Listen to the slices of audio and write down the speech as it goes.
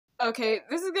Okay,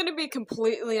 this is gonna be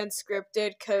completely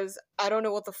unscripted, cause I don't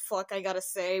know what the fuck I gotta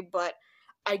say, but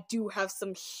I do have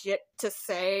some shit to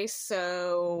say,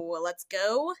 so let's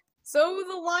go. So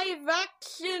the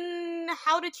live-action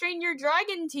How to Train Your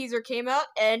Dragon teaser came out,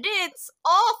 and it's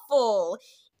awful!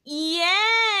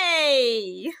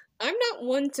 Yay! I'm not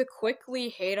one to quickly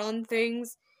hate on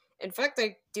things. In fact,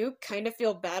 I do kind of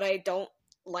feel bad I don't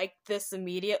like this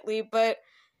immediately, but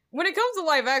when it comes to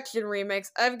live-action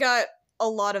remakes, I've got a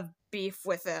lot of beef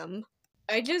with them.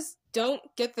 I just don't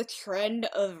get the trend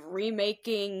of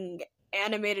remaking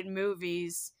animated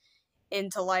movies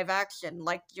into live action.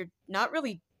 Like, you're not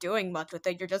really doing much with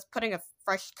it, you're just putting a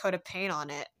fresh coat of paint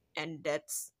on it, and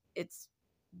it's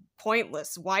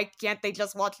pointless. Why can't they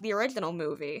just watch the original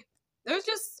movie? There's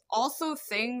just also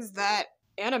things that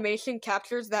animation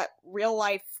captures that real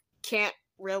life can't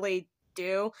really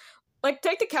do. Like,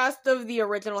 take the cast of the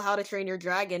original How to Train Your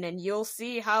Dragon, and you'll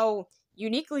see how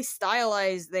uniquely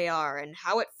stylized they are, and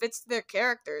how it fits their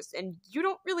characters, and you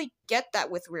don't really get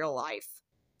that with real life.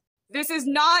 This is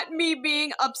not me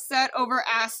being upset over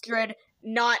Astrid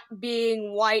not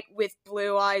being white with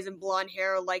blue eyes and blonde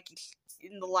hair like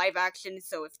in the live action,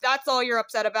 so if that's all you're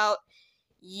upset about,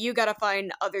 you gotta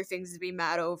find other things to be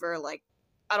mad over, like,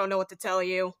 I don't know what to tell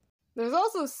you. There's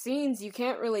also scenes you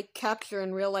can't really capture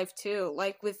in real life too,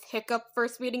 like with Hiccup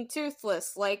first meeting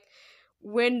Toothless, like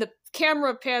when the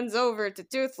camera pans over to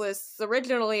Toothless,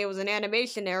 originally it was an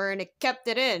animation error and it kept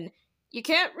it in. You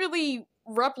can't really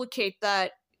replicate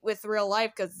that with real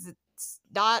life because it's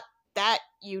not that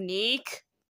unique.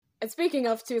 And speaking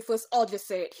of Toothless, I'll just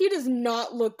say it, he does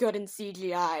not look good in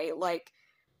CGI, like,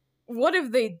 what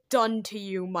have they done to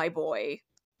you, my boy?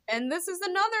 And this is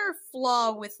another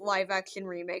flaw with live-action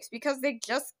remakes, because they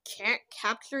just can't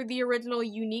capture the original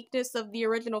uniqueness of the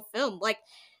original film. Like,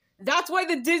 that's why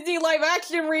the Disney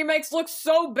live-action remakes look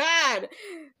so bad!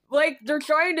 Like, they're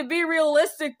trying to be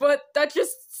realistic, but that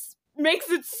just makes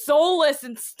it soulless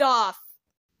and stuff.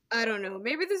 I don't know,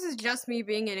 maybe this is just me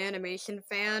being an animation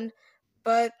fan,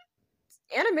 but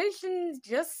animation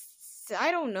just, I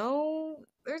don't know,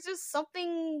 there's just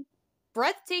something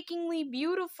breathtakingly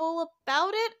beautiful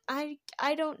about it.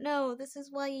 I don't know. This is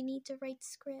why you need to write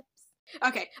scripts.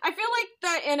 Okay, I feel like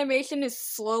that animation is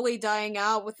slowly dying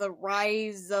out with the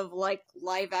rise of, like,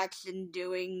 live action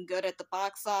doing good at the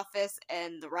box office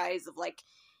and the rise of, like,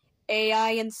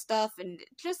 AI and stuff, and it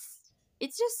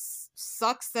just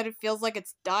sucks that it feels like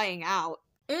it's dying out.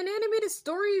 And animated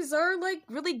stories are, like,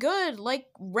 really good, like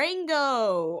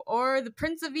Rango, or The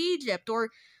Prince of Egypt, or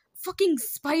fucking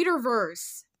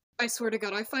Spider-Verse. I swear to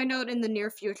God, I find out in the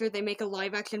near future they make a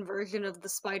live-action version of the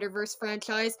Spider-Verse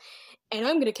franchise, and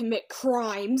I'm gonna commit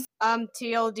crimes.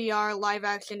 TLDR,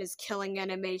 live-action is killing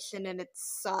animation, and it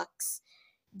sucks.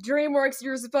 DreamWorks,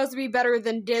 you're supposed to be better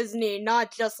than Disney,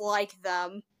 not just like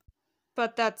them.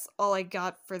 But that's all I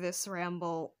got for this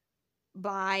ramble.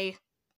 Bye.